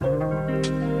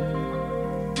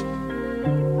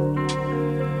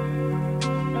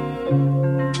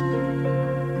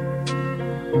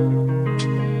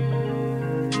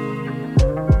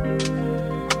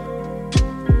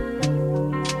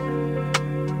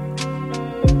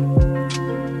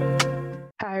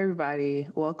everybody.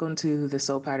 Welcome to the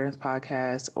Soul Patterns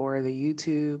podcast or the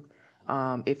YouTube,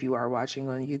 if you are watching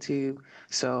on YouTube.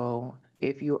 So,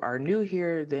 if you are new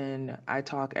here, then I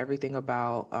talk everything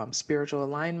about spiritual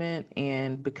alignment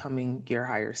and becoming your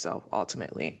higher self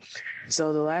ultimately.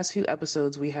 So, the last few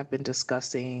episodes, we have been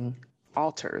discussing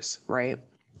altars, right?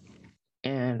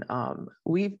 And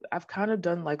I've kind of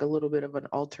done like a little bit of an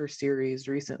altar series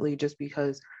recently just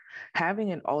because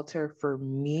having an altar for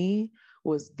me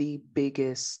was the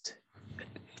biggest,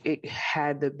 it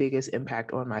had the biggest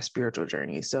impact on my spiritual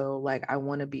journey. So like I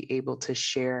want to be able to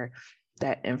share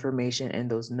that information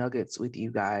and those nuggets with you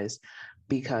guys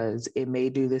because it may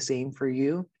do the same for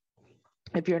you.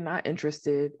 If you're not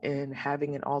interested in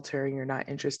having an altar and you're not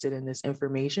interested in this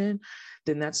information,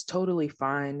 then that's totally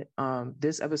fine.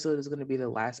 This episode is going to be the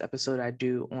last episode I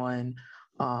do on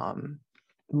um,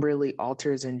 really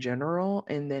altars in general.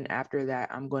 And then after that,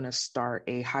 I'm going to start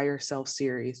a higher self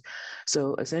series.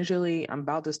 So essentially, I'm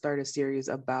about to start a series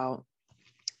that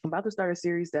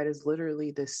is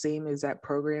literally the same exact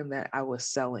program that I was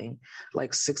selling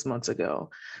like 6 months ago.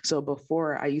 So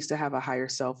before I used to have a higher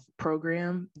self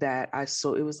program that I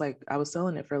sold, it was like I was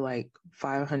selling it for like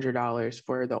 $500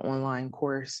 for the online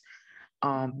course.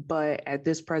 But at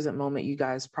this present moment, you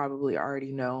guys probably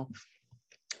already know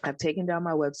I've taken down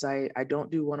my website. I don't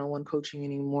do one-on-one coaching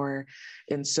anymore.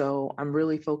 And so I'm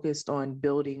really focused on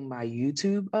building my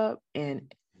YouTube up.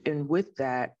 And with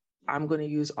that, I'm going to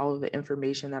use all of the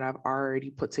information that I've already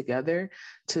put together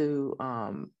to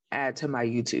add to my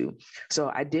YouTube.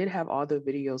 So I did have all the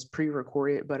videos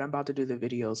pre-recorded, but I'm about to do the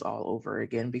videos all over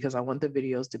again because I want the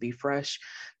videos to be fresh.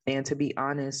 And to be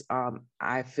honest,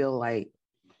 I feel like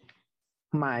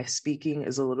my speaking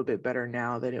is a little bit better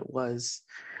now than it was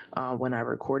when I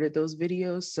recorded those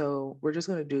videos. So we're just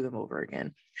going to do them over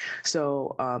again.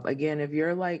 So again, if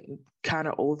you're like kind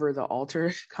of over the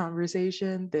altar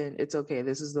conversation, then it's okay.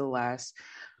 This is the last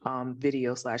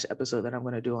video/episode that I'm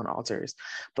going to do on altars.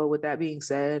 But with that being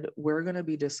said, we're going to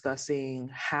be discussing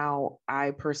how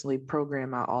I personally program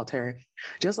my altar.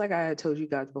 Just like I had told you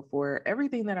guys before,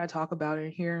 everything that I talk about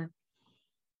in here,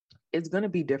 it's going to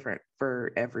be different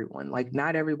for everyone. Like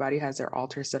not everybody has their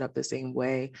altar set up the same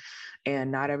way and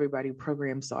not everybody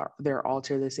programs their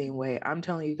altar the same way. I'm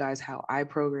telling you guys how I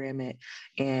program it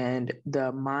and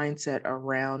the mindset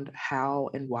around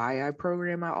how and why I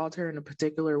program my altar in a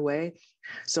particular way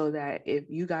so that if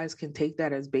you guys can take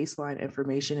that as baseline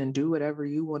information and do whatever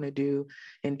you want to do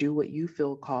and do what you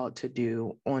feel called to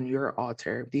do on your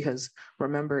altar, because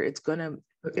remember,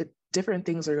 different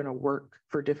things are going to work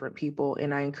for different people.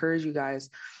 And I encourage you guys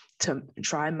to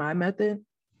try my method,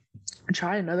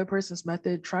 try another person's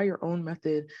method, try your own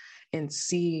method, and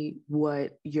see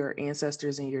what your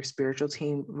ancestors and your spiritual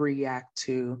team react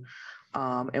to,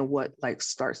 and what like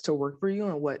starts to work for you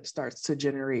and what starts to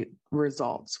generate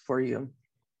results for you.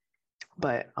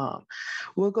 But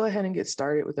we'll go ahead and get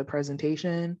started with the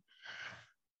presentation.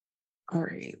 All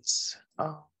right.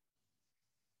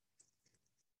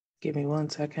 Give me 1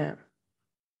 second.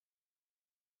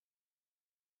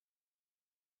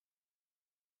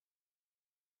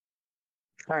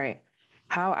 All right.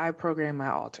 How I program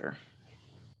my altar.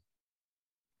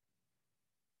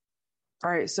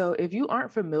 All right. So if you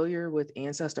aren't familiar with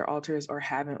ancestor altars or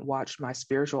haven't watched my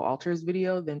spiritual altars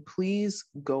video, then please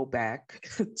go back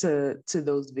to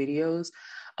those videos.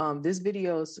 This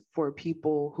video is for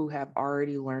people who have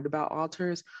already learned about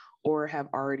altars or have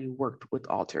already worked with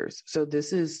altars. So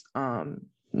this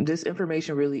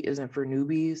information really isn't for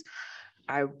newbies.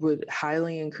 I would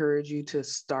highly encourage you to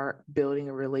start building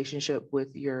a relationship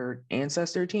with your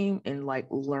ancestor team and like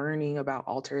learning about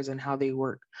altars and how they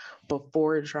work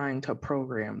before trying to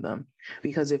program them.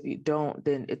 Because if you don't,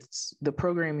 then the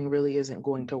programming really isn't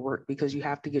going to work because you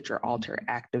have to get your altar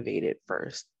activated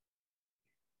first.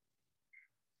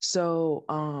 So,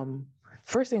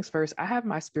 first things first, I have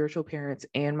my spiritual parents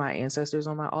and my ancestors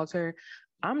on my altar.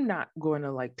 I'm not going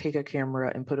to like take a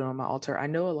camera and put it on my altar. I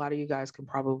know a lot of you guys can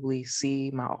probably see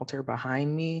my altar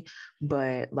behind me,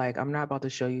 but like I'm not about to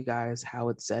show you guys how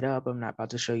it's set up. I'm not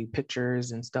about to show you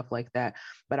pictures and stuff like that,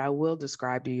 but I will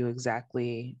describe to you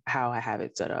exactly how I have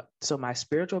it set up. So my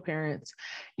spiritual parents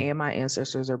and my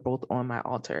ancestors are both on my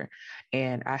altar,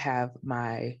 and I have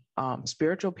my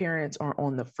spiritual parents are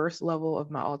on the first level of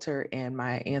my altar and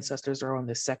my ancestors are on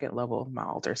the second level of my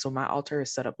altar. So my altar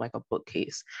is set up like a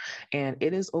bookcase, and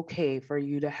it is okay for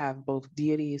you to have both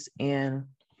deities and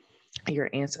your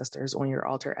ancestors on your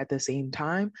altar at the same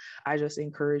time. I just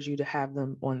encourage you to have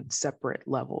them on separate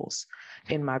levels,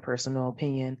 in my personal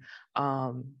opinion.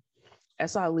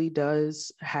 SI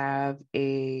does have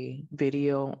a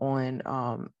video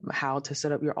on how to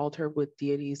set up your altar with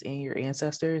deities and your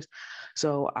ancestors.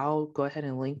 So I'll go ahead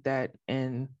and link that.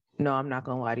 And no, I'm not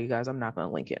going to lie to you guys. I'm not going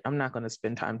to link it. I'm not going to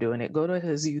spend time doing it. Go to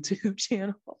his YouTube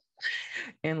channel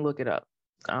and look it up.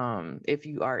 If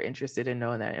you are interested in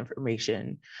knowing that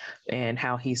information and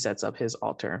how he sets up his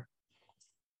altar.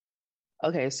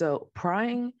 Okay, so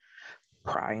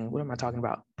what am I talking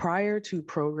about? Prior to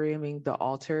programming the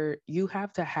altar, you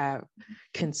have to have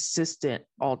consistent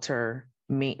altar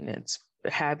maintenance,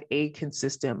 have a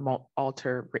consistent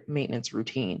altar maintenance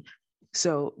routine.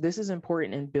 So this is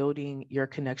important in building your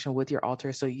connection with your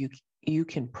altar so you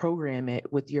can program it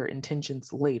with your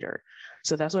intentions later.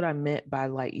 So that's what I meant by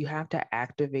like, you have to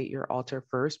activate your altar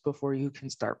first before you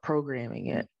can start programming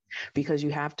it, because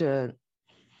you have to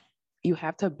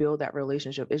build that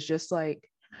relationship. It's just like,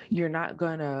 you're not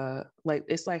gonna like,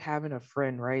 it's like having a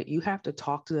friend, right? You have to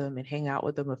talk to them and hang out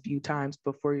with them a few times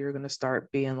before you're gonna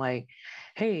start being like,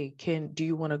 hey, do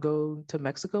you want to go to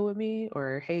Mexico with me?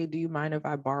 Or hey, do you mind if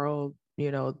I borrow,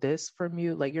 this from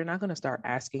you? Like, you're not gonna start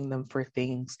asking them for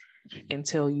things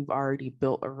until you've already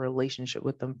built a relationship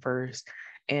with them first.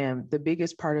 And the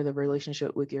biggest part of the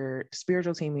relationship with your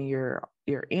spiritual team and your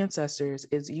ancestors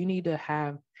is you need to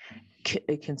have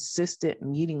a consistent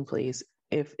meeting place.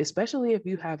 Especially if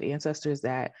you have ancestors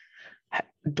that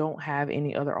don't have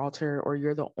any other altar, or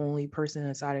you're the only person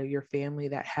inside of your family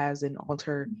that has an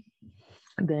altar,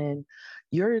 then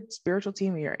your spiritual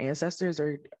team and your ancestors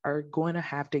are going to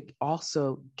have to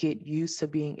also get used to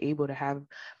being able to have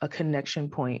a connection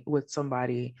point with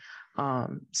somebody.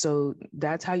 So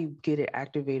that's how you get it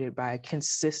activated, by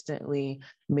consistently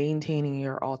maintaining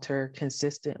your altar,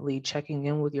 consistently checking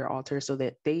in with your altar so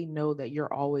that they know that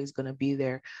you're always going to be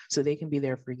there, so they can be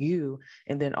there for you.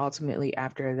 And then ultimately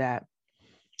after that,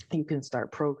 you can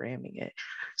start programming it.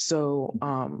 So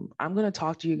I'm going to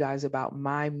talk to you guys about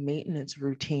my maintenance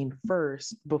routine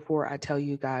first before I tell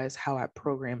you guys how I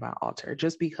program my altar,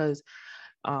 just because,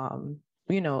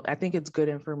 I think it's good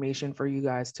information for you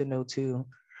guys to know too,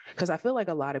 because I feel like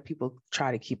a lot of people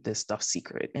try to keep this stuff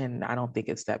secret, and I don't think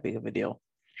it's that big of a deal.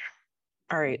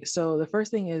 All right. So the first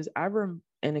thing is and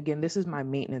again, this is my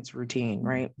maintenance routine,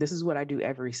 right? This is what I do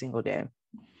every single day.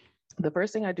 The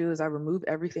first thing I do is I remove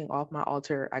everything off my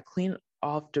altar. I clean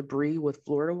off debris with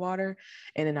Florida water,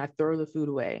 and then I throw the food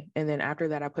away. And then after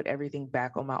that, I put everything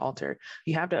back on my altar.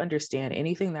 You have to understand,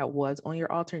 anything that was on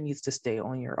your altar needs to stay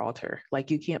on your altar. Like,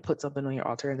 you can't put something on your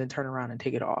altar and then turn around and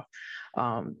take it off.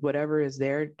 Whatever is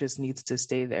there just needs to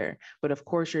stay there. But of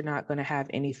course, you're not going to have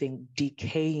anything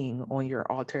decaying on your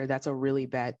altar. That's a really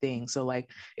bad thing. So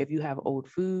like, if you have old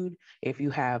food, if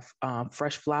you have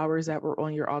fresh flowers that were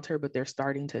on your altar, but they're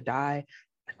starting to die,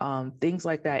 things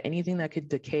like that, anything that could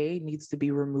decay needs to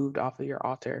be removed off of your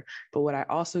altar. But what I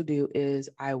also do is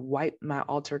I wipe my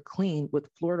altar clean with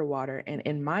Florida water. And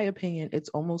in my opinion, it's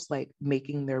almost like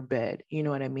making their bed. You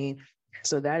know what I mean?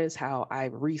 So that is how I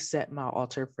reset my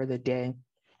altar for the day,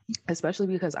 especially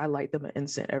because I light them an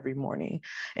incense every morning.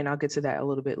 And I'll get to that a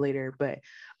little bit later. But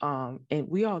and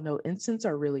we all know incense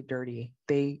are really dirty.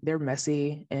 They're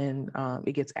messy, and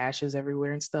it gets ashes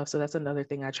everywhere and stuff. So that's another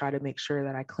thing I try to make sure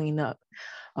that I clean up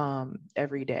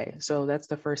every day. So that's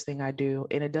the first thing I do.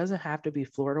 And it doesn't have to be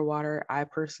Florida water. I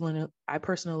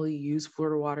personally use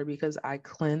Florida water because I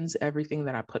cleanse everything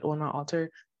that I put on my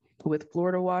altar with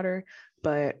Florida water.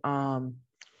 But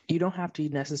you don't have to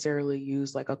necessarily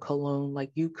use like a cologne. Like,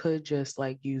 you could just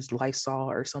like use Lysol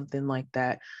or something like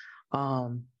that.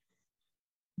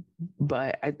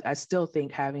 But I still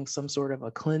think having some sort of a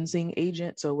cleansing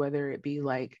agent, so whether it be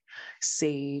like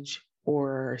sage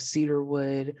or cedar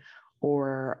wood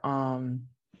or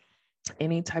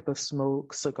any type of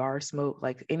smoke, cigar smoke,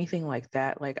 like anything like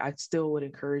that, like I still would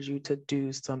encourage you to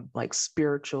do some like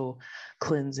spiritual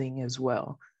cleansing as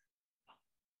well.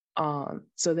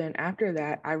 So then after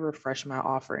that, I refresh my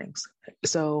offerings.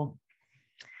 So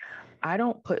I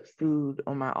don't put food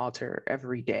on my altar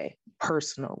every day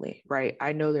personally, right?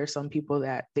 I know there's some people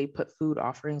that they put food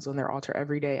offerings on their altar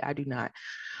every day. I do not.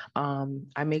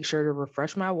 I make sure to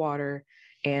refresh my water,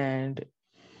 and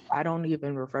I don't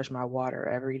even refresh my water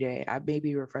every day. I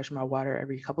maybe refresh my water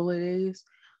every couple of days.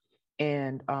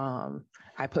 And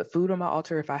I put food on my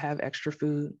altar if I have extra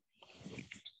food.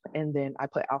 And then I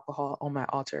put alcohol on my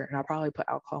altar, and I probably put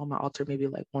alcohol on my altar maybe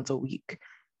like once a week.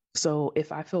 So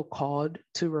if I feel called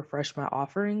to refresh my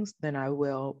offerings, then I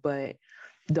will. But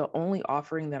the only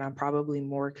offering that I'm probably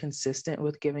more consistent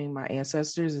with giving my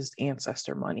ancestors is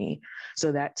ancestor money.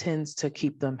 So that tends to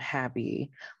keep them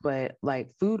happy. But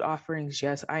like food offerings,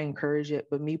 yes, I encourage it.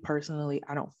 But me personally,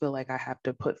 I don't feel like I have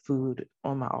to put food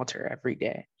on my altar every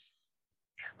day.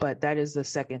 But that is the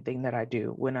second thing that I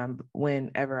do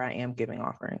whenever I am giving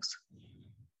offerings.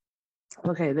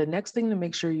 Okay, the next thing to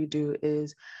make sure you do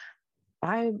is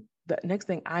the next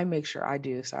thing I make sure I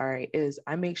do, is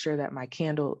I make sure that my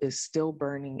candle is still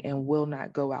burning and will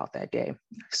not go out that day.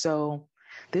 So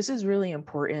this is really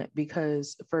important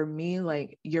because for me,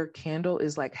 like your candle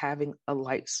is like having a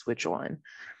light switch on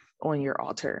your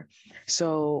altar.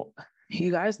 So you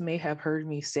guys may have heard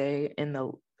me say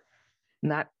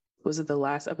not, was it the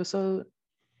last episode?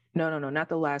 No, not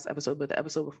the last episode, but the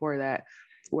episode before that,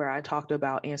 where I talked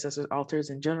about ancestors' altars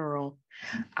in general.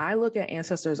 I look at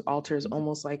ancestors' altars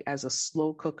almost like as a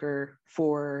slow cooker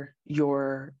for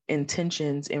your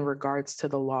intentions in regards to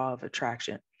the law of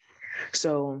attraction.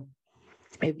 So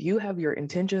if you have your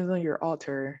intentions on your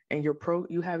altar and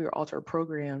you have your altar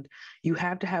programmed, you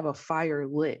have to have a fire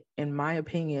lit, in my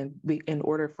opinion, in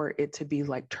order for it to be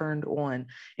like turned on,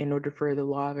 in order for the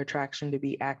law of attraction to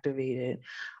be activated.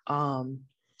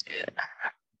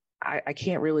 I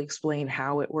can't really explain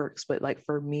how it works, but like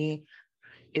for me,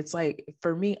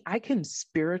 I can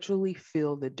spiritually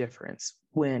feel the difference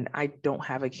when I don't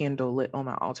have a candle lit on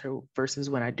my altar versus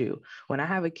when I do. When I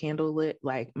have a candle lit,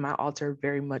 like my altar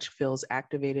very much feels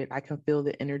activated. I can feel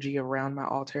the energy around my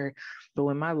altar. But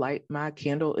when my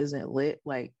candle isn't lit,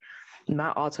 like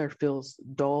my altar feels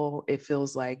dull. It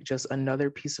feels like just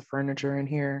another piece of furniture in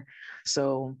here.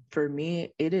 So for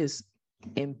me, it is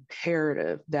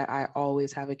imperative that I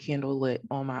always have a candle lit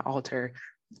on my altar.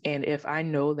 And if I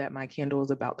know that my candle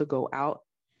is about to go out,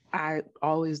 I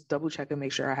always double check and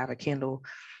make sure I have a candle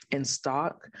in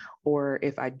stock. Or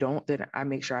if I don't, then I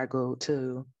make sure I go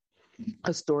to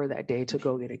a store that day to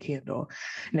go get a candle.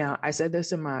 Now, I said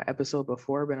this in my episode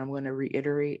before, but I'm going to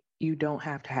reiterate, you don't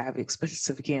have to have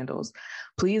expensive candles.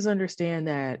 Please understand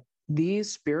that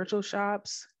these spiritual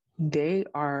shops, they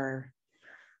are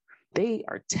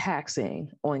taxing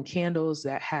on candles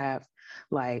that have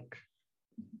like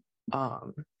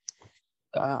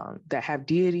that have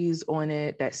deities on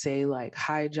it that say like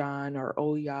Haijan or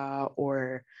Oya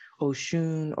or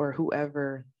Oshun or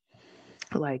whoever.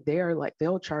 Like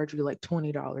they'll charge you like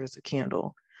 $20 a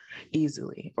candle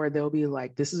easily, or they'll be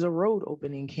like, this is a road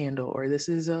opening candle, or this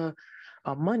is a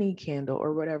money candle,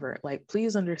 or whatever. Like,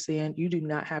 please understand, you do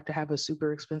not have to have a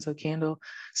super expensive candle.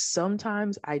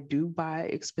 Sometimes I do buy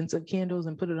expensive candles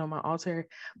and put it on my altar,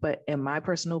 but in my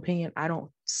personal opinion, I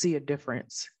don't see a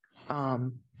difference. I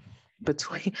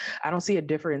don't see a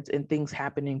difference in things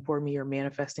happening for me or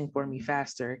manifesting for me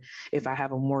faster if I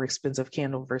have a more expensive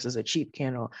candle versus a cheap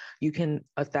candle. You can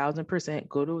 1,000%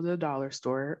 go to the dollar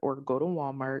store or go to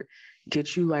Walmart,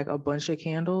 get you like a bunch of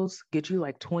candles, get you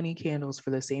like 20 candles for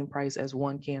the same price as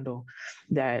one candle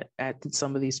that at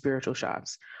some of these spiritual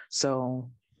shops. So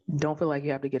don't feel like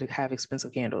you have to have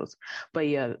expensive candles. But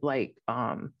yeah, like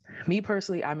me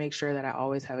personally, I make sure that I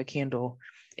always have a candle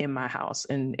in my house.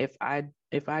 And if I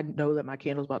know that my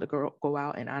candle's about to go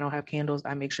out and I don't have candles,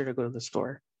 I make sure to go to the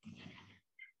store.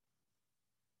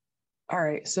 All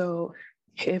right. So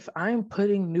if I'm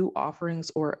putting new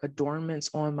offerings or adornments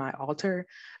on my altar,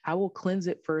 I will cleanse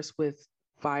it first with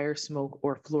fire, smoke,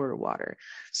 or Florida water.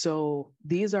 So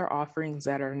these are offerings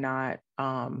that are not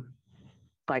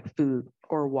like food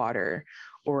or water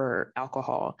or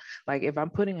alcohol. Like if I'm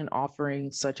putting an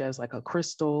offering such as like a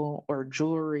crystal or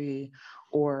jewelry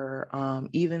or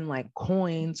even like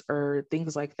coins or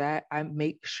things like that, I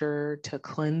make sure to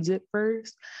cleanse it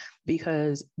first,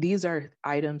 because these are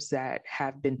items that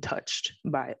have been touched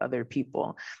by other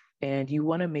people. And you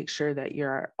want to make sure that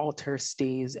your altar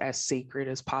stays as sacred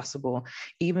as possible.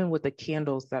 Even with the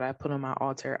candles that I put on my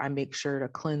altar, I make sure to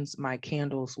cleanse my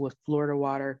candles with Florida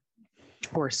water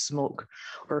or smoke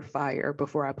or fire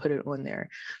before I put it on there.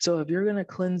 So if you're going to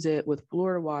cleanse it with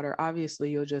Florida water, obviously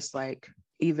you'll just like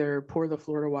either pour the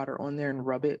Florida water on there and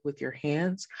rub it with your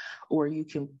hands, or you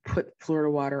can put Florida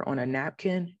water on a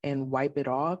napkin and wipe it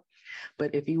off.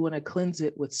 But if you want to cleanse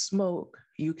it with smoke,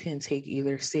 you can take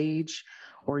either sage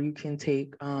or you can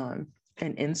take an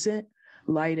incense,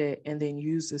 light it, and then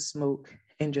use the smoke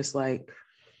and just like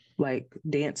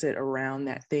dance it around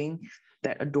that thing,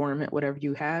 that adornment, whatever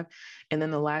you have. And then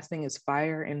the last thing is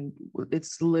fire. And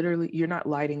it's literally, you're not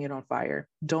lighting it on fire.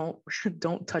 Don't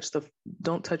touch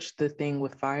the thing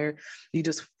with fire. You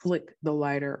just flick the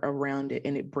lighter around it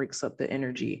and it breaks up the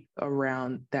energy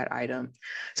around that item.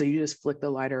 So you just flick the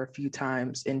lighter a few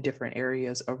times in different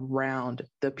areas around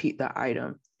the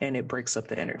item, and it breaks up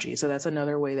the energy. So that's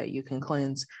another way that you can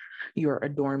cleanse your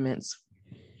adornments.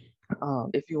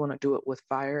 If you want to do it with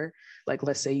fire, like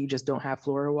let's say you just don't have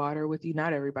Florida water with you.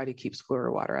 Not everybody keeps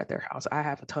Florida water at their house. I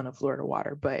have a ton of Florida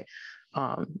water, but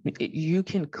you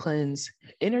can cleanse.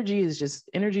 Energy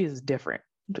is different.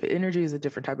 energy is a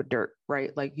different type of dirt,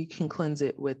 right? Like you can cleanse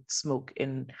it with smoke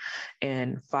and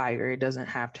fire. It doesn't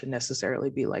have to necessarily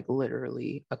be like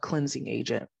literally a cleansing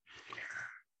agent.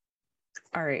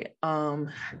 All right.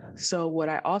 So what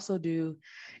I also do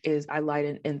is I light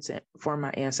an incense for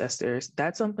my ancestors.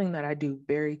 That's something that I do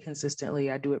very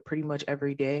consistently. I do it pretty much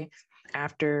every day.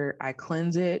 After I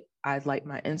cleanse it, I light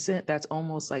my incense. That's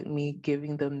almost like me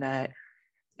giving them that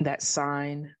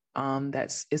sign.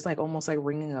 It's like almost like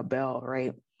ringing a bell,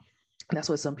 right? That's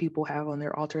what some people have on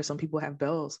their altar. Some people have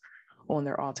bells on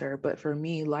their altar. But for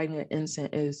me, lighting an incense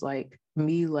is like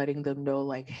me letting them know,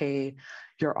 like, hey,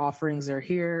 your offerings are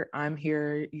here. I'm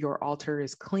here. Your altar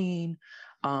is clean.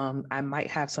 I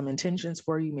might have some intentions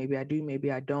for you. Maybe I do,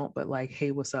 maybe I don't, but like,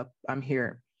 hey, what's up? I'm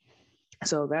here.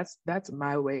 So that's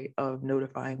my way of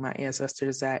notifying my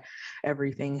ancestors that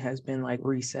everything has been like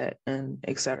reset and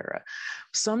etc.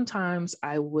 Sometimes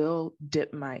I will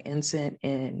dip my incense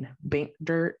in bank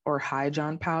dirt or high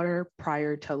John powder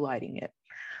prior to lighting it.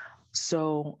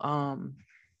 So I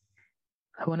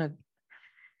want to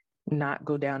not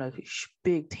go down a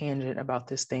big tangent about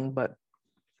this thing, but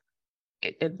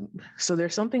so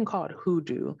there's something called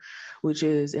hoodoo, which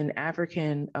is an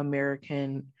African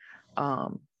American,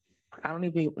 I don't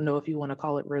even know if you want to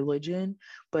call it religion,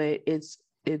 but it's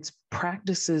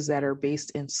practices that are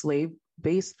based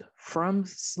from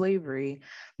slavery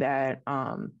that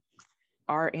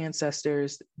our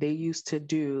ancestors they used to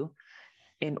do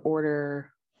in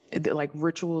order, like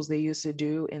rituals they used to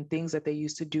do and things that they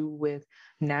used to do with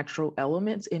natural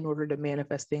elements in order to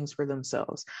manifest things for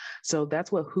themselves. So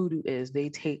that's what hoodoo is. They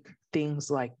take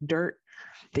things like dirt,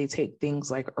 they take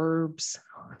things like herbs,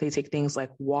 they take things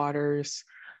like waters,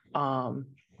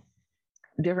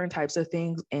 different types of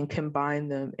things and combine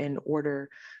them in order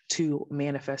to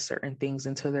manifest certain things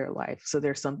into their life. So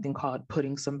there's something called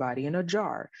putting somebody in a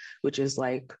jar, which is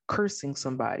like cursing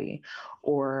somebody,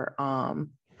 or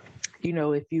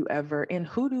if you ever, and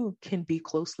hoodoo can be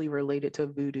closely related to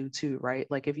voodoo too, right?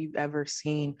 Like if you've ever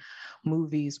seen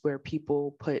movies where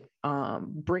people put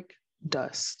brick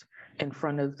dust in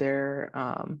front of their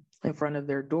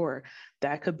door,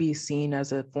 that could be seen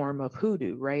as a form of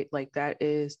hoodoo, right? Like that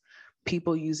is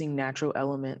people using natural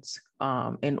elements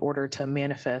in order to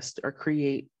manifest or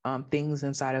create things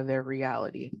inside of their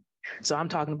reality. So I'm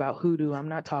talking about hoodoo. I'm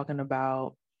not talking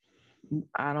about,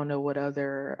 I don't know what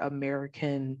other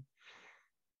American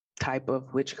type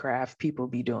of witchcraft people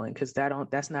be doing, because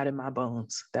that's not in my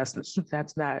bones. That's not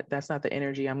the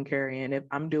energy I'm carrying. If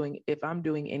I'm doing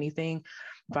anything,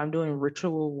 if I'm doing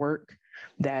ritual work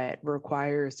that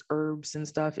requires herbs and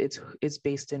stuff, it's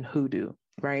based in hoodoo,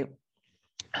 right?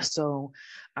 So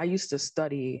I used to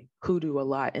study hoodoo a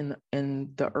lot in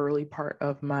the early part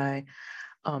of my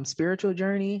spiritual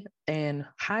journey, and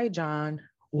High John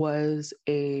was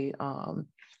an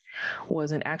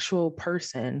actual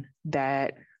person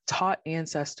that taught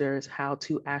ancestors how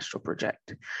to astral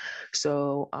project.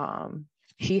 So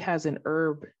he has an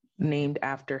herb named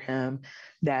after him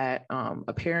that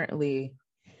apparently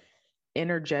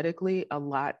energetically a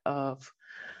lot of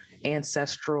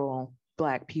ancestral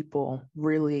Black people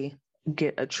really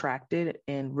get attracted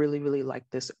and really, really like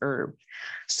this herb.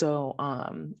 So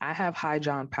I have High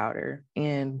John powder,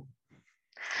 and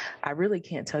I really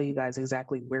can't tell you guys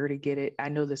exactly where to get it. I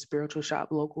know the spiritual shop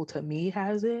local to me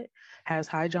has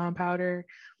High John powder,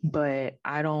 but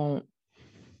I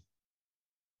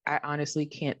honestly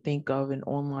can't think of an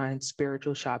online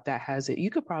spiritual shop that has it.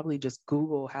 You could probably just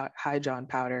Google High John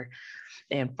powder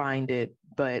and find it,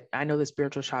 but I know the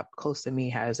spiritual shop close to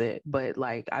me has it. But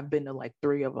like I've been to like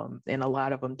 3 of them, and a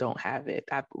lot of them don't have it.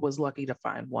 I was lucky to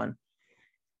find one.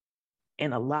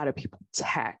 And a lot of people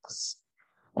tax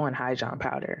on High John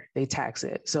powder. They tax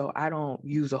it. So I don't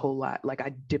use a whole lot. Like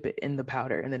I dip it in the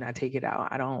powder and then I take it out.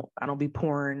 I don't be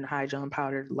pouring High John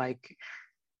powder. Like,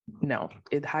 no,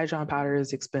 High John powder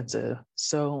is expensive.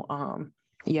 So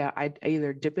yeah, I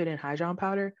either dip it in High John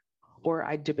powder or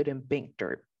I dip it in bank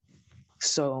dirt.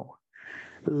 So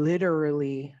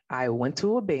literally I went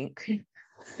to a bank.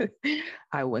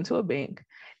 I went to a bank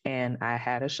and I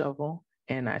had a shovel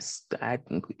and I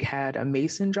had a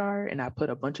mason jar and I put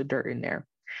a bunch of dirt in there.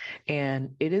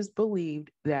 And it is believed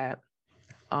that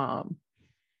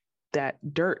the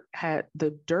dirt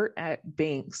at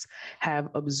banks have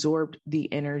absorbed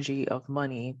the energy of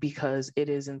money because it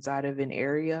is inside of an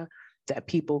area that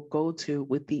people go to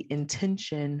with the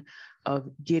intention of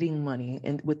getting money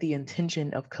and with the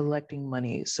intention of collecting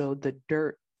money. So the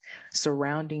dirt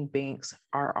surrounding banks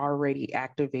are already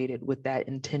activated with that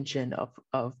intention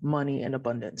of money and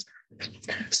abundance.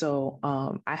 So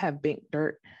I have bank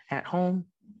dirt at home.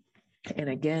 And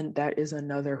again, that is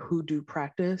another hoodoo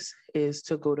practice, is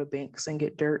to go to banks and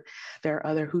get dirt. There are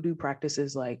other hoodoo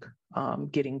practices like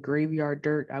getting graveyard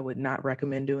dirt. I would not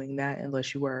recommend doing that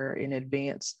unless you are an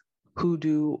advanced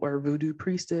hoodoo or voodoo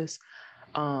priestess.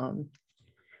 Um,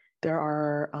 there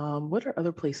are, what are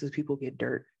other places people get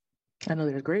dirt? I know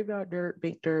there's graveyard dirt,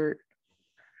 bank dirt,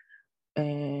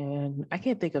 and I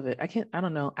can't think of it. I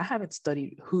don't know. I haven't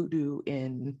studied hoodoo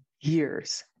in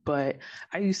years, but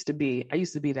I used to be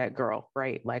that girl,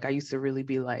 right? Like I used to really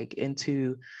be like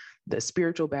into the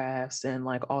spiritual baths and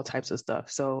like all types of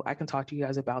stuff. So I can talk to you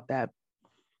guys about that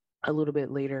a little bit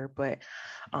later, but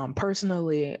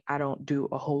personally, I don't do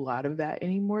a whole lot of that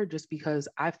anymore just because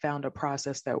I found a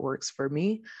process that works for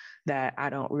me, that I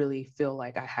don't really feel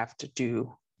like I have to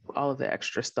do all of the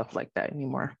extra stuff like that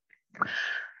anymore.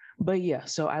 But yeah,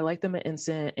 so I like them at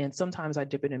incense, and sometimes I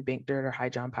dip it in bank dirt or high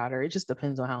John powder. It just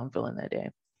depends on how I'm feeling that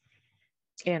day.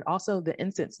 And also, the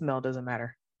incense smell doesn't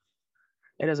matter.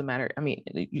 It doesn't matter. I mean,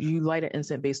 you light an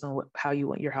incense based on how you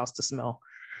want your house to smell.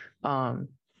 Um,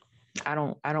 I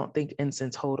don't think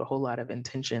incense hold a whole lot of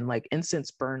intention. Like incense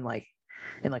burn like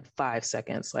in like 5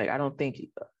 seconds. Like I don't think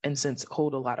incense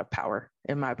hold a lot of power,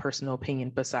 in my personal opinion,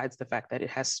 besides the fact that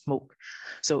it has smoke,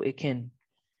 so it can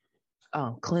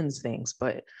cleanse things.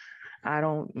 But I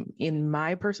don't, in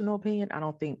my personal opinion, I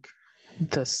don't think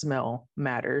the smell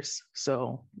matters.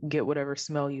 So get whatever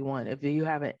smell you want. If you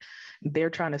haven't, they're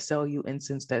trying to sell you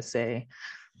incense that say,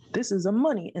 this is a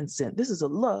money incense, this is a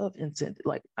love incense.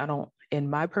 Like I don't, in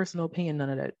my personal opinion,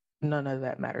 none of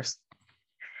that matters.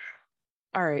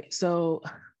 All right. So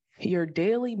your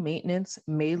daily maintenance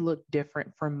may look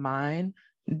different from mine.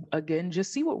 Again,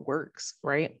 just see what works,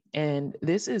 right? And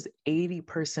this is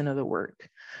 80% of the work.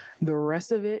 The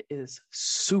rest of it is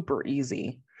super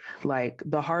easy. Like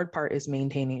the hard part is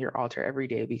maintaining your altar every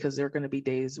day, because there are going to be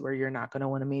days where you're not going to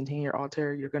want to maintain your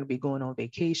altar. You're going to be going on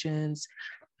vacations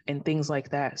and things like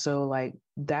that. So like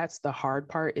that's the hard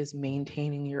part, is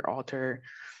maintaining your altar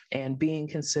and being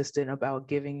consistent about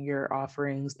giving your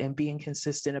offerings, and being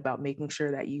consistent about making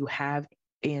sure that you have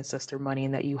ancestor money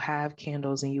and that you have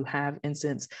candles and you have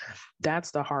incense.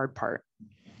 That's the hard part.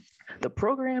 The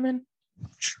programming,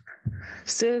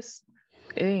 sis,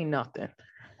 it ain't nothing.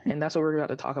 And that's what we're about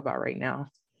to talk about right now.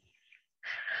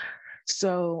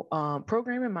 So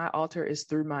programming my altar is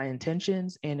through my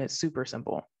intentions, and it's super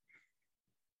simple.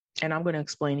 And I'm going to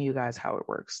explain to you guys how it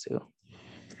works too.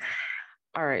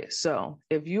 All right. So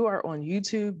if you are on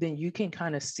YouTube, then you can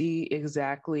kind of see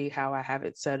exactly how I have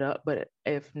it set up. But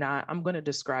if not, I'm going to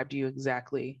describe to you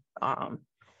exactly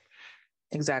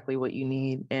what you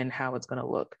need and how it's going to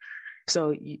look.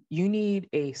 So you need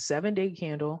a 7-day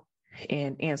candle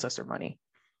and ancestor money.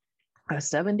 A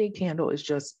 7-day candle is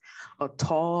just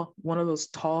one of those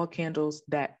tall candles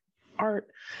that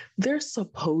they're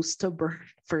supposed to burn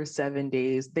for 7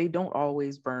 days. They don't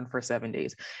always burn for 7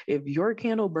 days. If your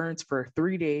candle burns for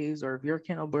 3 days, or if your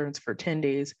candle burns for 10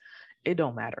 days, it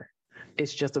don't matter.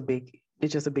 It's just a big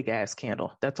ass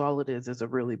candle. That's all it is a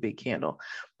really big candle.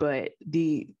 But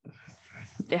it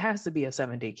has to be a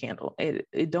 7-day candle.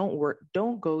 It don't work.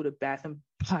 Don't go to Bath and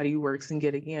Body Works and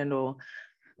get a candle.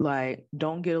 Like,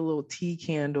 don't get a little tea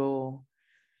candle.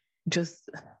 Just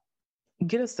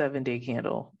get a 7-day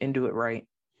candle and do it right,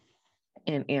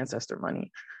 and ancestor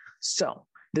money. So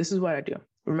this is what I do.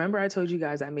 Remember, I told you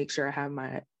guys I make sure I have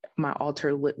my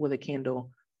altar lit with a candle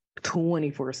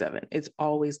 24/7. It's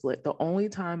always lit. The only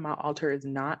time my altar is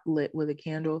not lit with a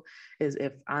candle is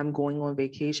if I'm going on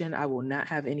vacation. I will not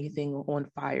have anything on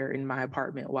fire in my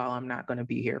apartment while I'm not going to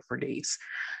be here for days.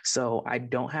 So I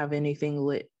don't have anything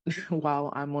lit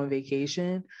while I'm on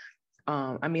vacation.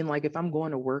 I mean, like if I'm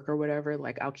going to work or whatever,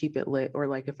 like I'll keep it lit. Or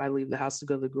like if I leave the house to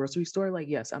go to the grocery store, like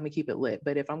yes, I'm gonna keep it lit.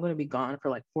 But if I'm gonna be gone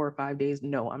for like 4 or 5 days,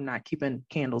 no, I'm not keeping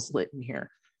candles lit in here.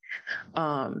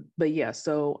 But yeah,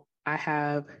 so I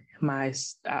have I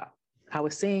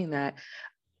was saying that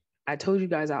I told you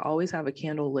guys I always have a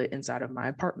candle lit inside of my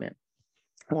apartment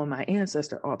on my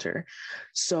ancestor altar.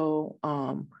 So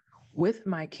with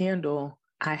my candle,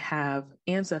 I have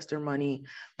ancestor money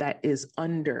that is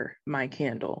under my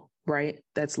candle, right?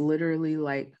 That's literally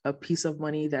like a piece of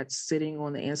money that's sitting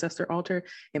on the ancestor altar,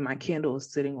 and my candle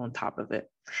is sitting on top of it.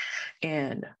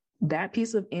 And that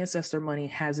piece of ancestor money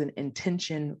has an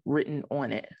intention written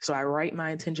on it. So I write my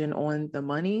intention on the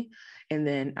money, and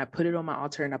then I put it on my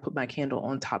altar, and I put my candle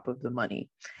on top of the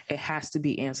money. It has to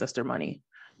be ancestor money.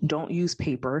 Don't use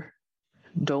paper.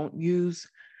 Don't use,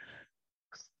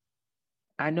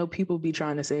 I know people be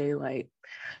trying to say like,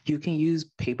 you can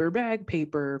use paper bag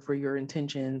paper for your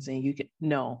intentions, and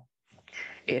no,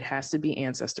 it has to be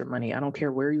ancestor money. I don't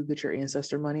care where you get your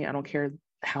ancestor money. I don't care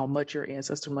how much your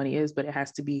ancestor money is, but it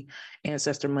has to be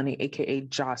ancestor money, aka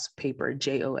JOS paper,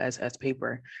 JOSS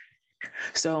paper.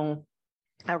 So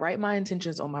I write my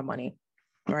intentions on my money,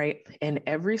 right? And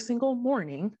every single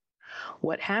morning,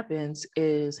 what happens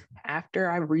is after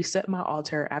I reset my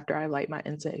altar, after I light my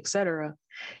incense, etc.,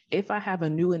 if I have a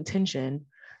new intention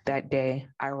that day,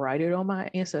 I write it on my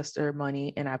ancestor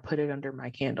money and I put it under my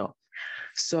candle.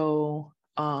 So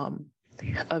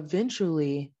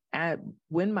eventually,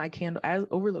 when my candle, as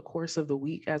over the course of the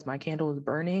week, as my candle is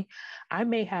burning, I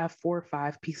may have 4 or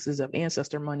 5 pieces of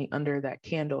ancestor money under that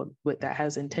candle that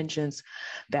has intentions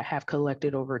that have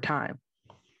collected over time.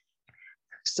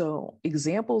 So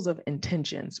examples of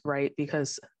intentions, right?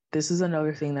 Because this is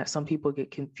another thing that some people get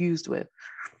confused with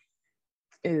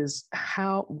is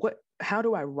how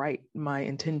do I write my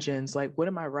intentions? Like, what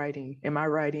am I writing? Am I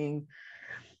writing,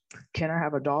 can I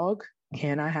have a dog?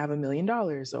 Can I have $1 million?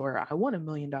 Or I want $1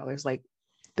 million? Like,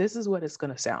 this is what it's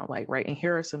going to sound like, right? And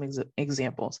here are some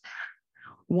examples.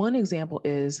 One example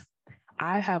is,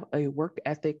 I have a work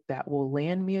ethic that will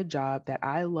land me a job that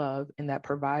I love and that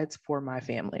provides for my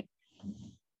family.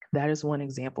 That is one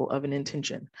example of an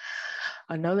intention.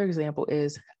 Another example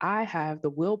is, I have the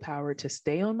willpower to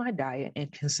stay on my diet and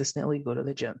consistently go to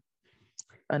the gym.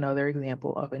 Another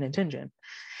example of an intention.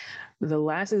 The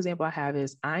last example I have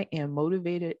is, I am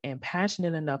motivated and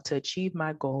passionate enough to achieve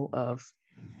my goal of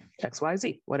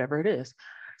XYZ, whatever it is.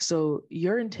 So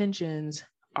your intentions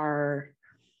are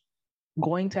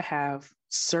going to have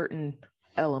certain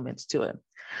elements to it.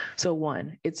 So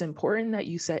one, it's important that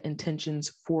you set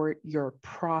intentions for your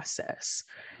process,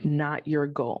 not your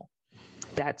goal.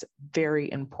 That's very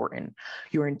important.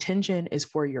 Your intention is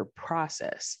for your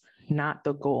process, not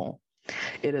the goal.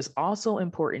 It is also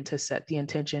important to set the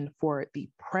intention for the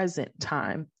present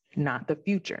time, not the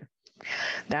future.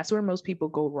 That's where most people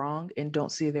go wrong and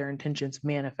don't see their intentions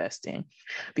manifesting.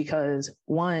 Because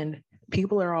one,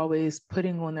 people are always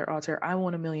putting on their altar, I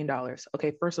want $1 million.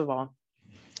 Okay, first of all,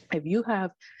 if you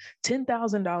have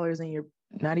 $10,000 in your,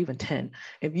 not even 10,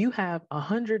 if you have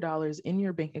 $100 in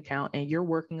your bank account and you're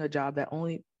working a job that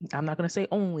only, I'm not going to say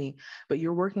only, but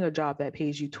you're working a job that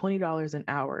pays you $20 an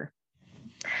hour,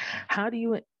 how do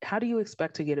you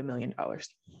expect to get $1 million?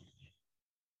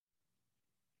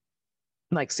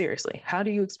 Like, seriously, how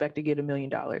do you expect to get $1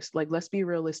 million? Like, let's be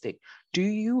realistic. Do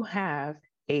you have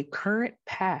a current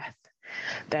path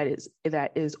that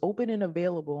is open and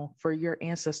available for your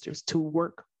ancestors to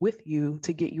work with you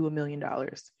to get you $1 million?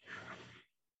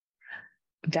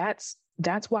 That's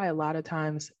why a lot of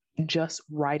times just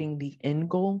writing the end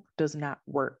goal does not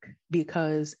work,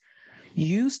 because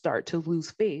you start to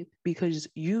lose faith because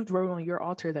you wrote on your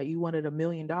altar that you wanted $1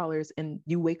 million, and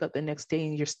you wake up the next day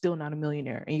and you're still not a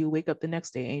millionaire, and you wake up the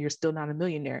next day and you're still not a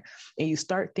millionaire, and you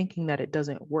start thinking that it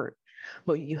doesn't work.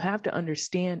 What you have to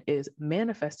understand is,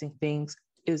 manifesting things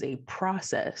is a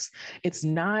process. It's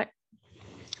not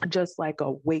just like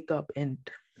a wake up and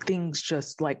things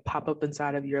just like pop up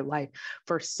inside of your life.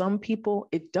 For some people,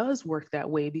 it does work that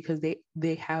way because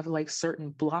they have like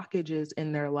certain blockages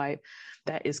in their life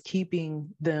that is keeping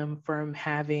them from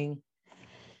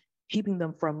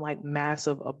like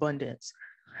massive abundance.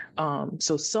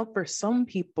 So for some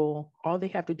people, all they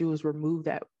have to do is remove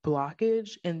that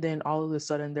blockage, and then all of a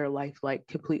sudden their life like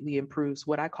completely improves.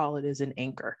 What I call it is an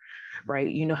anchor, right?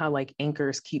 You know how like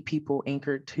anchors keep people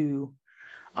anchored to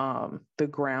the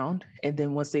ground, and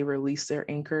then once they release their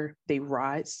anchor,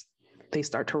 they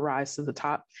start to rise to the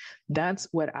top. That's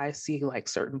what I see like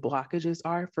certain blockages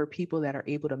are for people that are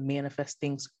able to manifest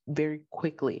things very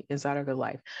quickly inside of their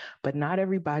life. But not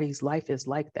everybody's life is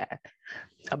like that.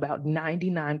 About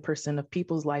 99% of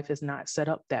people's life is not set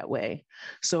up that way.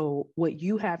 So what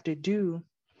you have to do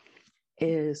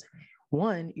is,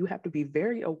 one, you have to be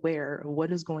very aware of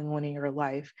what is going on in your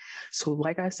life. So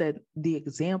like I said, the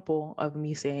example of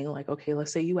me saying like, okay,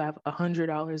 let's say you have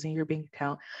 $100 in your bank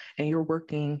account and you're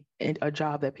working in a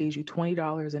job that pays you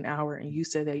 $20 an hour, and you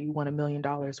said that you want $1 million,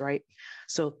 right?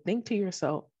 So think to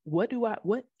yourself, what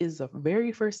is the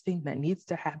very first thing that needs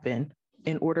to happen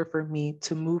in order for me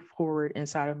to move forward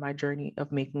inside of my journey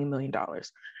of making $1 million?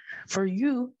 For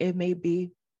you, it may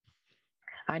be,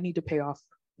 I need to pay off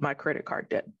my credit card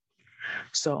debt.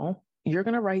 So you're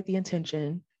going to write the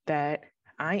intention that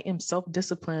I am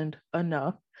self-disciplined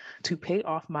enough to pay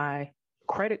off my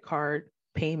credit card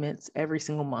payments every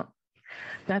single month.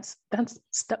 That's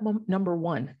step number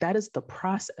one. That is the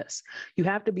process. You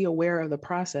have to be aware of the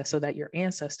process so that your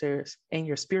ancestors and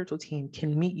your spiritual team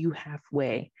can meet you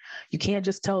halfway. You can't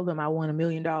just tell them I want $1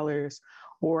 million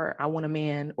or I want a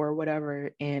man or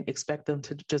whatever and expect them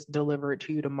to just deliver it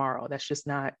to you tomorrow. That's just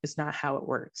not, it's not how it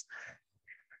works.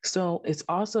 So it's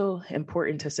also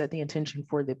important to set the intention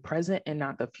for the present and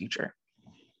not the future.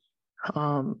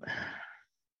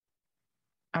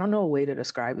 I don't know a way to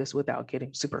describe this without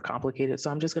getting super complicated.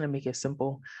 So I'm just going to make it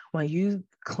simple. When you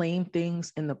claim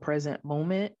things in the present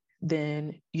moment,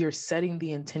 then you're setting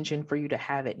the intention for you to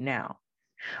have it now.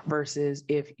 Versus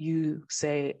if you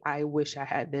say, I wish I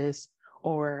had this,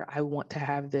 or I want to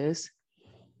have this,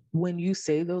 when you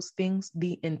say those things,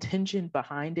 the intention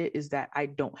behind it is that I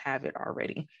don't have it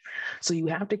already. So you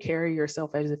have to carry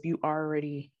yourself as if you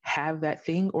already have that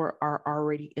thing or are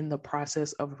already in the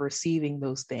process of receiving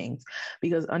those things.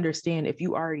 Because understand, if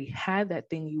you already had that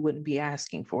thing, you wouldn't be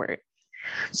asking for it.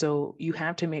 So you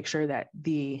have to make sure that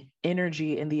the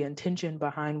energy and the intention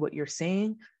behind what you're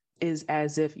saying is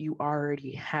as if you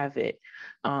already have it,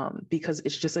 because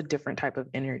it's just a different type of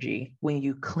energy when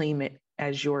you claim it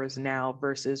as yours now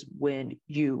versus when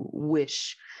you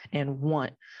wish and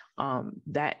want.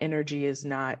 That energy is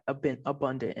not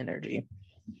abundant energy.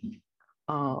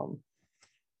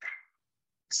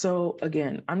 So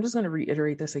again, I'm just going to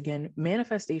reiterate this again.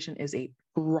 Manifestation is a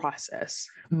process.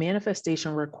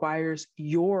 Manifestation requires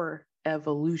your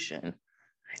evolution,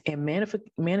 and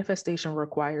manifestation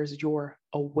requires your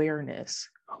awareness.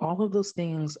 All of those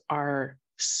things are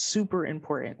super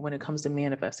important when it comes to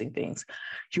manifesting things.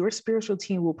 Your spiritual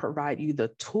team will provide you the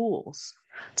tools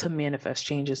to manifest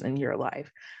changes in your life.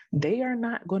 They are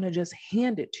not going to just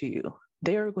hand it to you.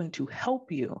 They are going to help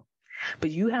you.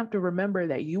 But you have to remember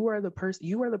that you are the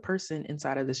person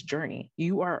inside of this journey.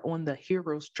 You are on the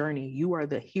hero's journey. You are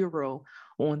the hero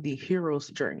on the hero's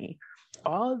journey.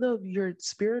 All of your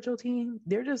spiritual team,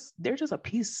 they're just a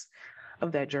piece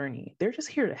of that journey. They're just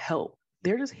here to help.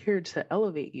 They're just here to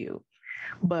elevate you.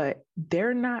 But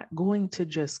they're not going to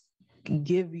just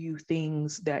give you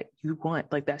things that you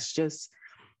want. Like that's just,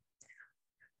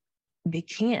 they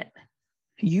can't.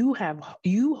 You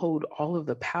hold all of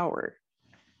the power.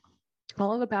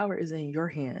 All of the power is in your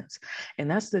hands. And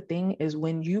that's the thing, is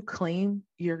when you claim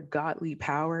your godly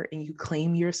power and you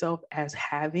claim yourself as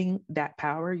having that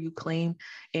power, you claim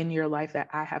in your life that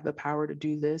I have the power to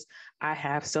do this. I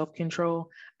have self-control.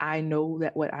 I know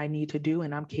that what I need to do,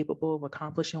 and I'm capable of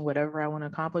accomplishing whatever I want to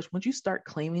accomplish. Once you start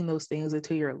claiming those things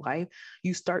into your life,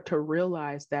 you start to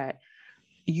realize that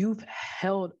you've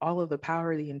held all of the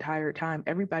power the entire time.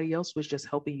 Everybody else was just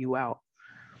helping you out.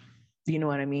 You know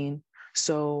what I mean?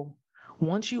 So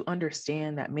once you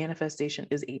understand that manifestation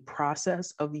is a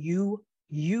process of you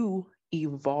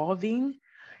evolving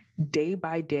day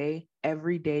by day,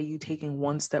 every day you taking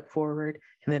one step forward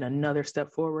and then another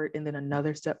step forward and then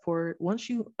another step forward.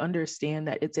 Once you understand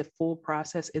that it's a full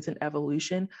process, it's an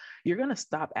evolution, you're going to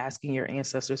stop asking your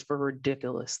ancestors for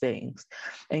ridiculous things.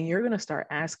 And you're going to start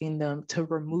asking them to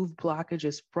remove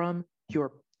blockages from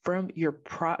your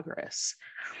progress,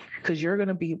 because you're going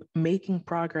to be making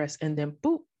progress and then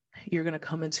boop, you're going to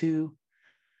come into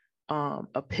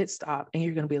a pit stop and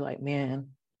you're going to be like, man,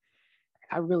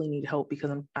 I really need help because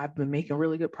I've been making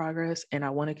really good progress and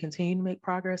I want to continue to make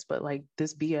progress, but like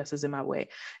this BS is in my way.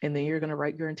 And then you're going to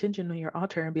write your intention on your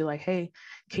altar and be like, hey,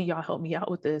 can y'all help me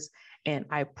out with this? And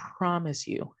I promise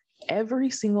you, every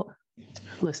single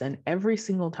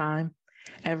time,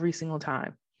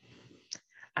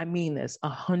 I mean this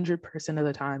 100% of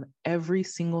the time, every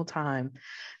single time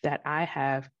that I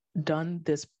have done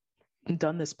this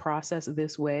process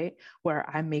this way, where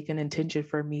I make an intention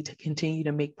for me to continue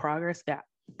to make progress, that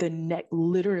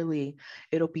literally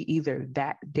it'll be either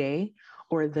that day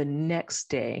or the next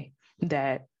day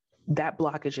that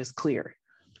blockage is clear,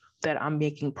 that I'm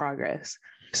making progress.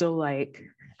 So like,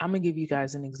 I'm gonna give you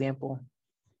guys an example.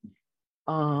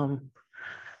 Let's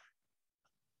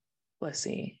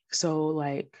see. So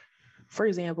like, for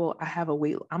example,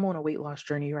 I'm on a weight loss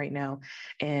journey right now,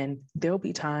 and there'll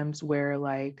be times where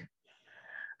like,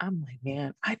 I'm like,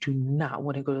 man, I do not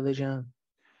want to go to the gym.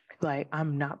 Like, I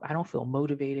don't feel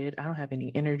motivated. I don't have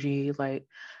any energy. Like,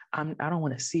 I don't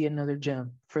want to see another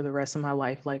gym for the rest of my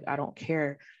life. Like, I don't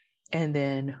care. And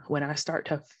then when I start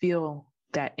to feel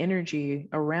that energy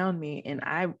around me, and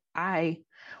I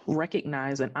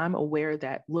recognize and I'm aware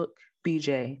that, look,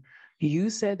 BJ,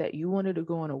 you said that you wanted to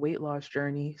go on a weight loss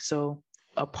journey. So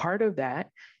a part of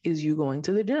that is you going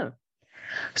to the gym.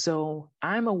 So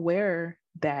I'm aware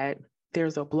that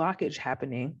there's a blockage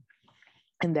happening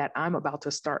and that I'm about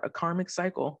to start a karmic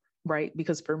cycle, right?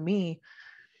 Because for me,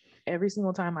 every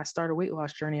single time I start a weight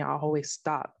loss journey, I always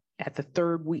stop at the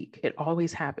third week. It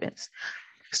always happens.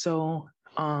 So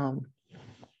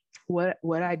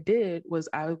what I did was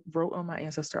I wrote on my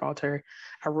ancestor altar,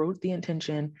 I wrote the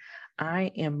intention,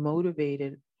 I am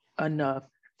motivated enough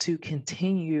to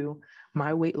continue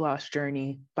my weight loss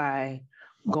journey by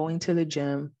going to the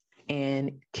gym,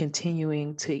 and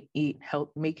continuing to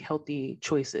make healthy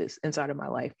choices inside of my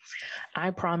life.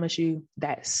 I promise you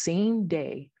that same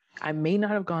day, I may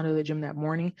not have gone to the gym that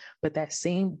morning, but that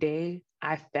same day,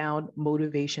 I found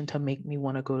motivation to make me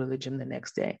want to go to the gym the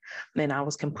next day. And I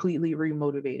was completely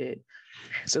remotivated.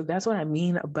 So that's what I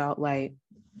mean about like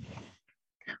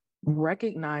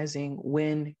recognizing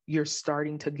when you're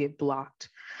starting to get blocked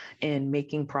and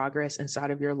making progress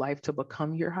inside of your life to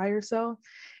become your higher self,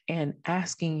 and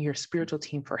asking your spiritual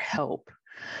team for help.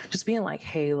 Just being like,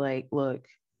 hey, like, look,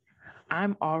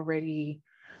 I'm already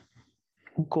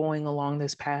going along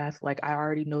this path. Like, I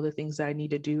already know the things that I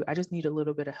need to do. I just need a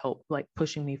little bit of help, like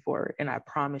pushing me forward. And I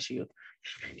promise you,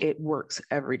 it works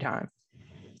every time.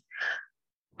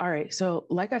 All right. So,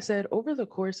 like I said, over the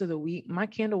course of the week, my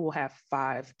candle will have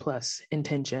 5+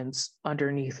 intentions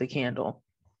underneath the candle.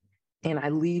 And I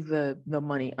leave the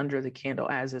money under the candle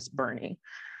as it's burning.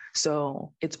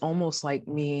 So it's almost like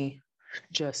me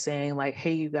just saying, like,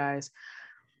 hey, you guys,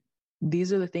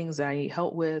 these are the things that I need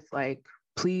help with. Like,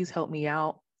 please help me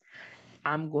out.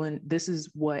 This is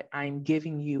what I'm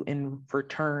giving you in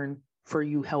return for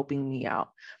you helping me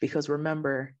out. Because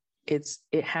remember, it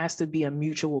has to be a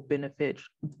mutual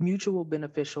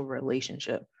beneficial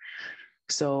relationship.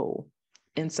 So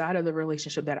inside of the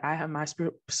relationship that I have, my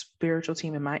spiritual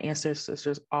team and my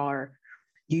ancestors are,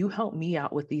 you help me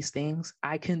out with these things,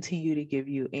 I continue to give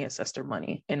you ancestor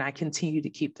money, and I continue to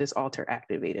keep this altar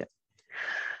activated.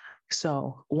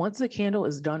 So once the candle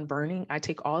is done burning, I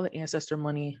take all the ancestor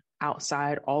money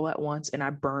outside all at once, and I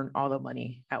burn all the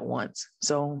money at once.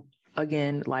 So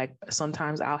again, like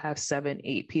sometimes I'll have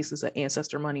 7-8 pieces of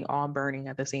ancestor money all burning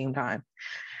at the same time.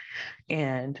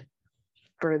 And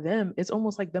for them, it's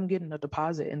almost like them getting a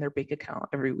deposit in their bank account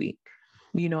every week.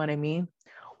 You know what I mean?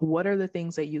 What are the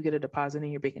things that you get a deposit in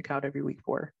your bank account every week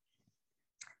for?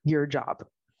 Your job.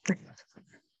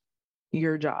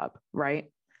 Your job, right?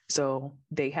 So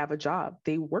they have a job.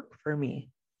 They work for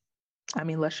me. I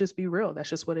mean, let's just be real.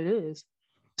 That's just what it is.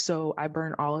 So I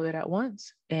burn all of it at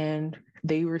once, and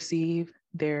they receive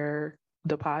their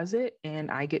deposit, and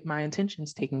I get my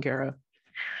intentions taken care of.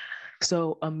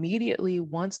 So immediately,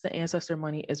 once the ancestor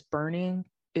money is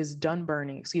done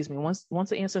burning, once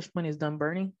the ancestor money is done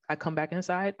burning, I come back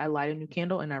inside, I light a new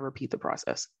candle, and I repeat the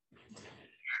process.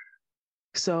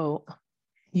 So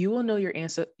you will know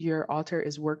your altar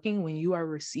is working when you are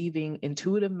receiving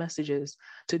intuitive messages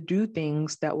to do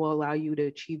things that will allow you to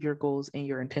achieve your goals and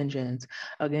your intentions.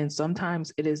 Again,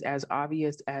 sometimes it is as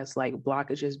obvious as like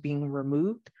blockages being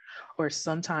removed, or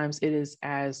sometimes it is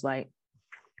as like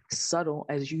subtle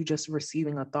as you just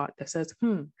receiving a thought that says,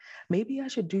 maybe I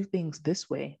should do things this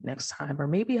way next time, or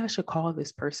maybe I should call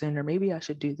this person, or maybe I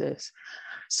should do this.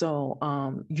 So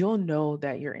you'll know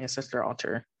that your ancestor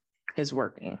altar is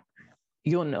working.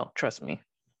 You'll know, trust me.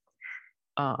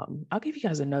 I'll give you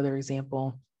guys another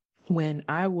example. When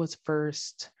I was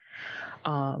first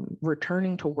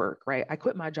returning to work, right? I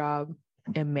quit my job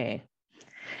in May,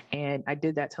 and I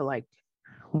did that to like,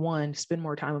 one, spend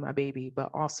more time with my baby,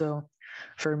 but also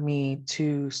for me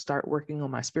to start working on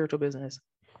my spiritual business.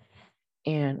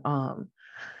 And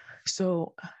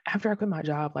so after I quit my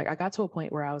job, like I got to a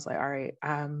point where I was like, all right,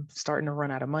 I'm starting to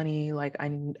run out of money. Like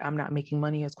I'm not making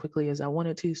money as quickly as I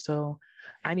wanted to. So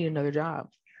I need another job.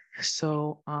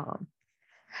 So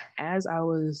as I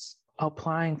was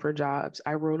applying for jobs,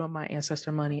 I wrote on my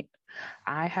ancestor money,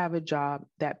 I have a job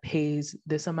that pays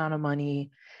this amount of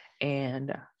money,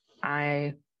 and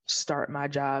I start my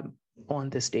job on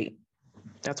this date.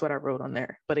 That's what I wrote on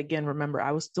there. But again, remember,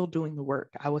 I was still doing the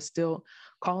work. I was still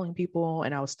calling people,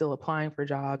 and I was still applying for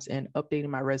jobs and updating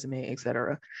my resume,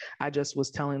 etc. I just was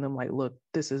telling them like, look,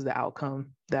 this is the outcome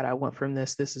that I want from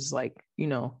this. This is like,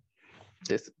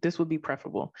 this would be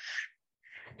preferable.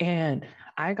 And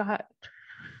I got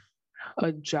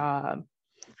a job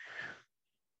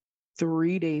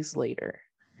 3 days later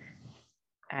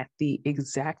at the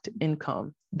exact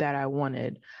income that I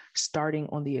wanted, starting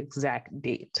on the exact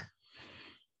date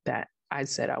that I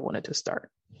said I wanted to start.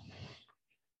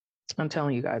 I'm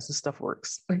telling you guys, this stuff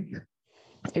works.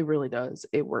 It really does.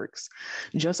 It works.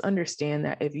 Just understand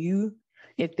that if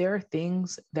there are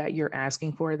things that you're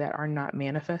asking for that are not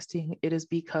manifesting, it is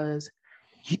because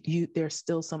there's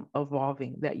still some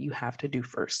evolving that you have to do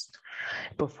first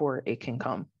before it can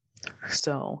come.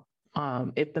 So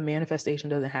if the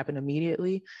manifestation doesn't happen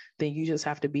immediately, then you just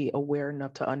have to be aware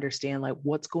enough to understand like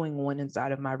what's going on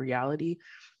inside of my reality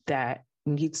that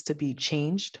needs to be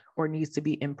changed or needs to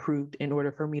be improved in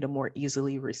order for me to more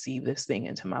easily receive this thing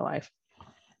into my life.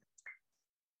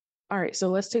 All right, so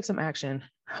let's take some action.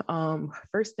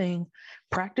 First thing,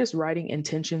 practice writing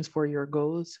intentions for your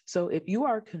goals. So if you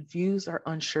are confused or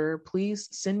unsure, please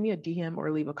send me a DM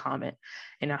or leave a comment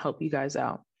and I'll help you guys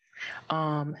out.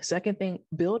 Second thing,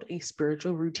 build a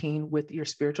spiritual routine with your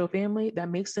spiritual family that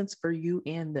makes sense for you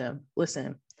and them.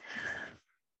 Listen,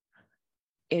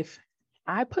 if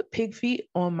I put pig feet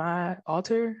on my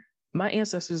altar, my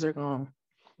ancestors are going to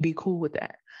be cool with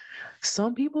that.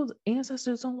 Some people's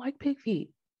ancestors don't like pig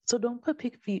feet. So don't put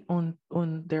pig feet on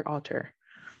their altar.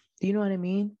 Do you know what I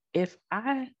mean? If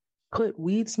I put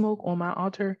weed smoke on my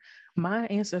altar, my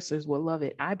ancestors will love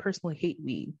it. I personally hate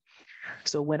weed.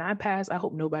 So when I pass, I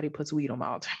hope nobody puts weed on my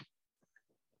altar.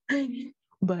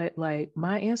 But like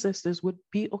my ancestors would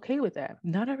be okay with that.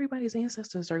 Not everybody's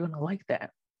ancestors are going to like that.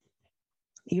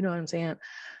 You know what I'm saying?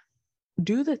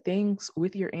 Do the things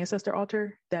with your ancestor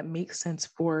altar that make sense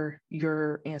for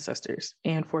your ancestors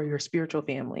and for your spiritual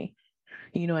family.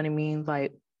 You know what I mean?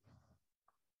 Like,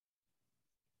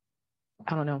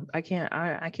 I don't know. I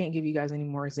can't give you guys any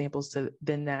more examples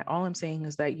than that. All I'm saying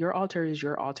is that your altar is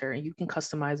your altar and you can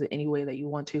customize it any way that you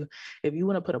want to. If you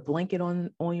want to put a blanket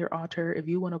on your altar, if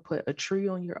you want to put a tree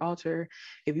on your altar,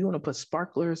 if you want to put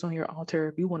sparklers on your altar,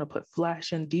 if you want to put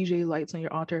flash and DJ lights on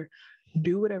your altar,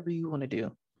 do whatever you want to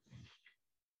do.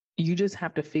 You just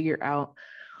have to figure out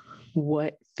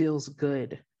what feels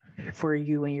good for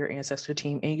you and your ancestor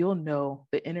team, and you'll know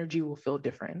the energy will feel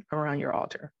different around your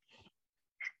altar.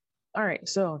 All right,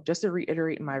 so just to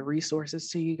reiterate my resources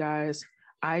to you guys,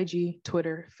 IG,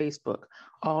 Twitter, Facebook,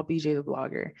 all BJ the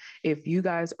Blogger. If you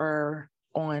guys are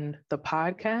on the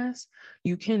podcast,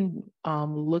 you can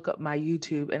look up my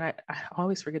YouTube, and I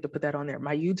always forget to put that on there.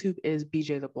 My YouTube is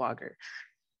BJ the Blogger.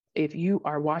 If you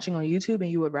are watching on YouTube and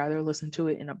you would rather listen to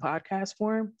it in a podcast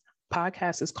form,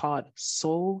 podcast is called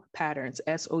Soul Patterns,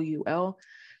 SOUL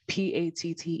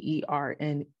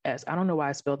PATTERNS. I don't know why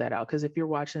I spelled that out, because if you're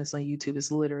watching this on YouTube,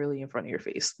 it's literally in front of your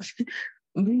face.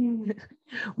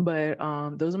 But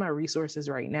those are my resources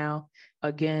right now.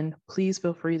 Again, please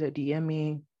feel free to DM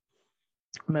me,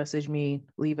 message me,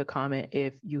 leave a comment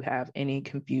if you have any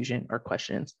confusion or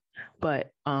questions.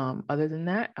 But other than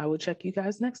that, I will check you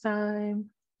guys next time.